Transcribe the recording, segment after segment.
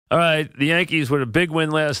All right, the Yankees were a big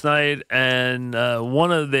win last night, and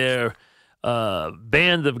one of their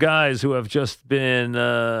band of guys who have just been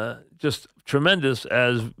just tremendous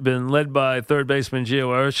has been led by third baseman Gio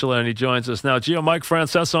Urshela, and he joins us now. Gio, Mike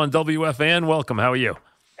Francesa on WFAN. Welcome. How are you?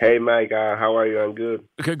 Hey, Mike. How are you? I'm good.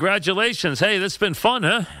 Congratulations. Hey, this has been fun,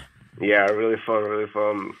 huh? Yeah, really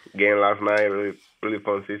fun game last night. Really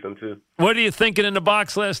fun season, too. What are you thinking in the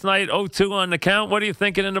box last night? 0-2 on the count. What are you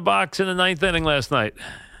thinking in the box in the ninth inning last night?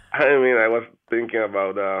 I mean, I was thinking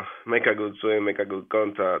about make a good swing, make a good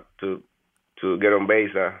contact to get on base.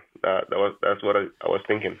 That's what I was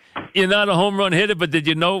thinking. You're not a home run hitter, but did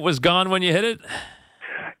you know it was gone when you hit it?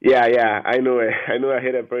 Yeah, I knew it. I knew I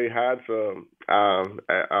hit it pretty hard, so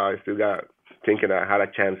I still got thinking I had a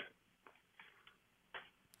chance.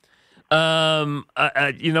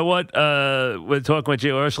 You know what? We're talking with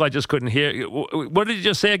Gio Urshela. I just couldn't hear you. What did you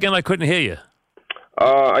just say again? I couldn't hear you.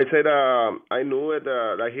 I said I knew it.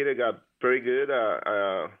 That hitter got pretty good.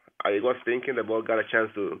 I was thinking the ball got a chance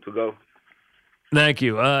to go. Thank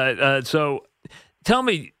you. So tell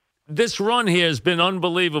me, this run here has been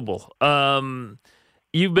unbelievable.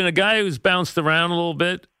 You've been a guy who's bounced around a little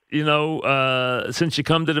bit, since you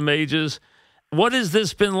come to the majors. What has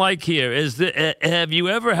this been like here? Have you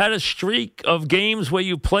ever had a streak of games where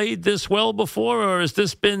you played this well before, or has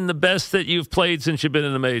this been the best that you've played since you've been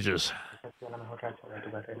in the majors?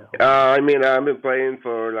 I mean, I've been playing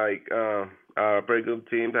for a pretty good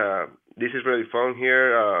team. This is really fun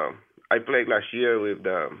here. I played last year with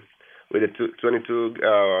the 22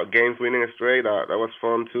 games winning straight. That was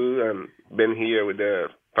fun too, and been here with the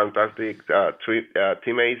fantastic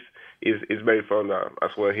teammates. It's very fun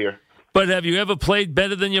as well here. But have you ever played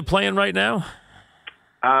better than you're playing right now?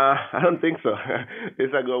 I don't think so.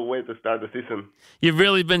 It's a good way to start the season. You've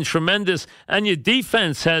really been tremendous, and your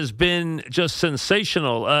defense has been just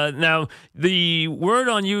sensational. Now, the word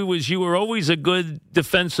on you was you were always a good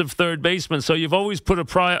defensive third baseman, so you've always put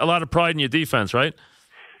a lot of pride in your defense, right?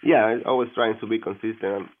 Yeah, I'm always trying to be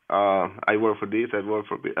consistent. I work for this. I work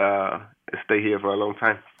for stay here for a long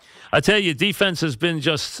time. I tell you, defense has been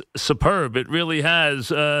just superb. It really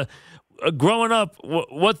has. Growing up,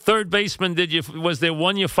 what third baseman was there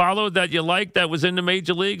one you followed that you liked that was in the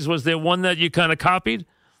major leagues? Was there one that you kind of copied?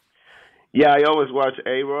 Yeah, I always watch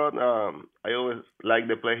A-Rod. I always liked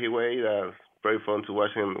the play he made. It's very fun to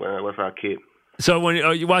watch him when I was a kid. So when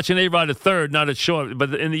you're watching A-Rod at third, not at short,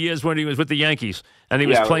 but in the years when he was with the Yankees and he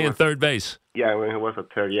was playing third base. Yeah, when he was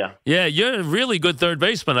at third, yeah. Yeah, you're a really good third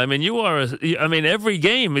baseman. I mean, every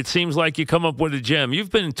game it seems like you come up with a gem.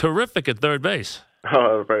 You've been terrific at third base.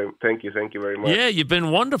 Oh, thank you very much. Yeah, you've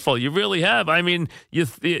been wonderful. You really have. I mean, your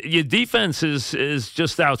defense is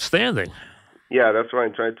just outstanding. Yeah, that's what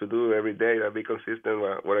I'm trying to do every day. I be consistent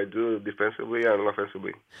what I do defensively and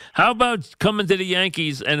offensively. How about coming to the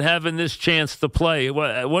Yankees and having this chance to play?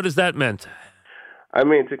 What has that meant? I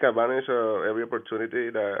mean, take advantage of every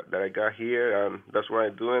opportunity that I got here, and that's what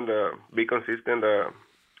I'm doing. Be consistent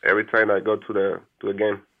every time I go to the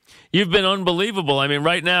game. You've been unbelievable. I mean,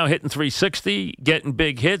 right now, hitting 360, getting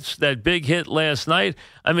big hits, that big hit last night.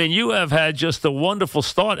 I mean, you have had just a wonderful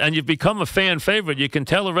start, and you've become a fan favorite. You can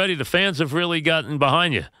tell already the fans have really gotten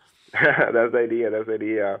behind you. That's the idea.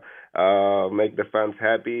 Make the fans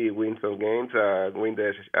happy, win some games, win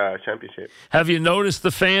the championship. Have you noticed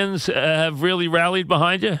the fans have really rallied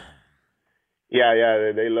behind you?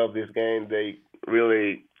 Yeah, they love this game. They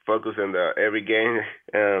really focus on every game.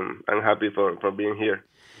 I'm happy for being here.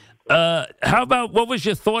 How about what was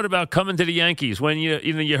your thought about coming to the Yankees when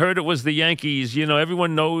you heard it was the Yankees?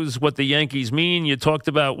 Everyone knows what the Yankees mean. You talked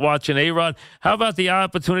about watching A-Rod. How about the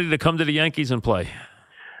opportunity to come to the Yankees and play?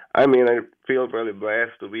 I mean, I feel really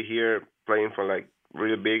blessed to be here playing for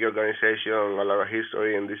really big organization, a lot of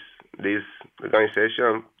history in this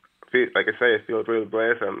organization. Like I say, I feel really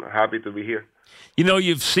blessed. I'm happy to be here.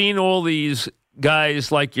 You've seen all these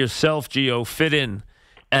guys like yourself, Gio, fit in.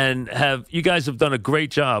 And you guys have done a great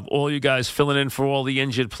job, all you guys filling in for all the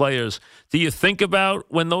injured players. Do you think about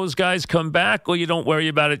when those guys come back, or you don't worry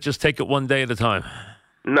about it, just take it one day at a time?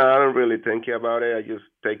 No, I don't really think about it. I just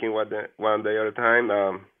taking one day at a time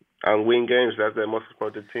and win games. That's the most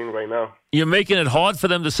important thing right now. You're making it hard for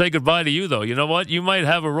them to say goodbye to you, though. You know what? You might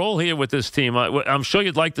have a role here with this team. I'm sure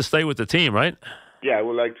you'd like to stay with the team, right? Yeah, I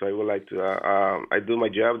would like to. I do my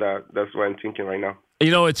job. That's what I'm thinking right now.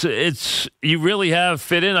 It's you really have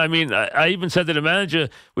fit in. I mean, I even said to the manager,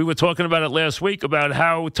 we were talking about it last week, about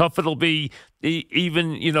how tough it'll be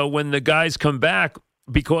even, when the guys come back,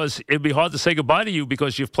 because it'd be hard to say goodbye to you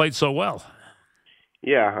because you've played so well.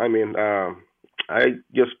 Yeah, I mean, I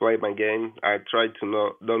just play my game. I try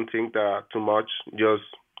to don't think too much, just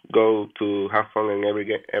go to have fun in every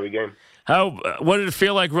game. What did it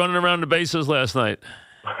feel like running around the bases last night?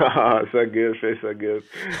 So good, so good.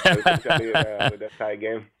 Especially with that tie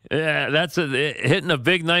game. Yeah, hitting a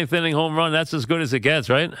big ninth inning home run. That's as good as it gets,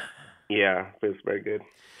 right? Yeah, feels very good.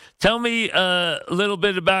 Tell me a little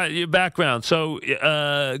bit about your background. So,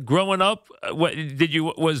 growing up,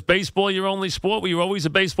 was baseball your only sport? Were you always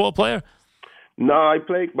a baseball player? No, I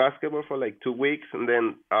played basketball for like 2 weeks, and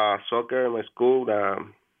then soccer in my school. Like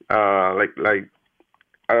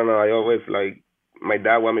I don't know. I always my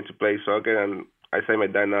dad wanted me to play soccer, and I said my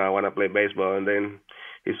dad, no, I want to play baseball, and then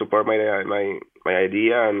he supported my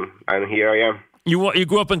idea, and here I am. You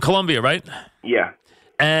grew up in Colombia, right? Yeah.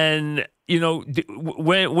 And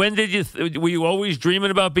when did were you always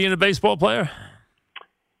dreaming about being a baseball player?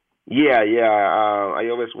 Yeah. I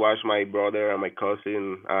always watched my brother and my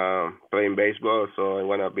cousin playing baseball, so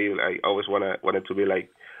I always wanted to be like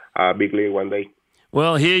big league one day.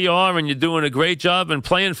 Well, here you are, and you're doing a great job and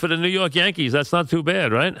playing for the New York Yankees. That's not too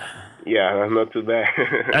bad, right? Yeah, that's not too bad.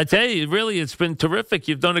 I tell you, really, it's been terrific.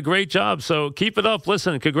 You've done a great job, so keep it up.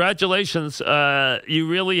 Listen, congratulations. You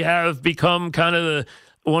really have become kind of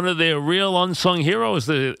one of their real unsung heroes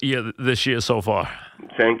this year so far.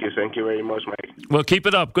 Thank you very much, Mike. Well, keep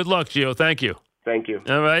it up. Good luck, Gio. Thank you. Thank you.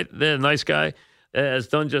 All right, nice guy. Has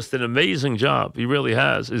done just an amazing job. He really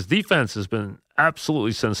has. His defense has been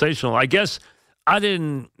absolutely sensational. I guess I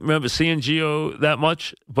didn't remember seeing Gio that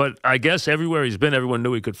much, but I guess everywhere he's been, everyone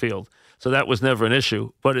knew he could field. So that was never an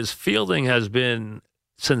issue. But his fielding has been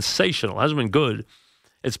sensational. It hasn't been good.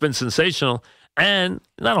 It's been sensational. And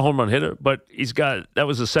not a home run hitter, but that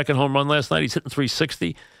was his second home run last night. He's hitting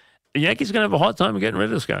 360. The Yankees are going to have a hard time getting rid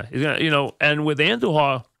of this guy. He's gonna, and with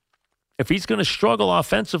Andujar, if he's going to struggle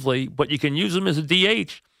offensively, but you can use him as a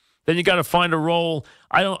DH, then you got to find a role.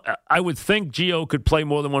 I would think Gio could play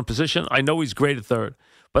more than one position. I know he's great at third,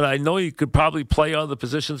 but I know you could probably play other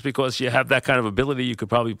positions because you have that kind of ability. You could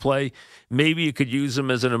probably play. Maybe you could use him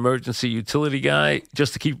as an emergency utility guy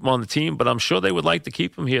just to keep him on the team, but I'm sure they would like to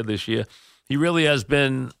keep him here this year. He really has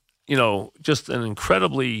been, just an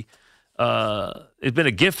incredibly it's been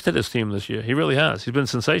a gift to this team this year. He really has. He's been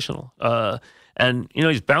sensational. And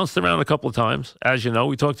he's bounced around a couple of times. As you know,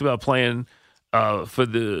 we talked about playing for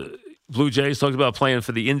the Blue Jays, talked about playing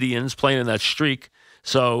for the Indians, playing in that streak.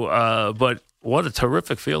 So, but what a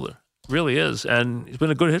terrific fielder. Really is. And he's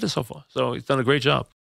been a good hitter so far. So he's done a great job.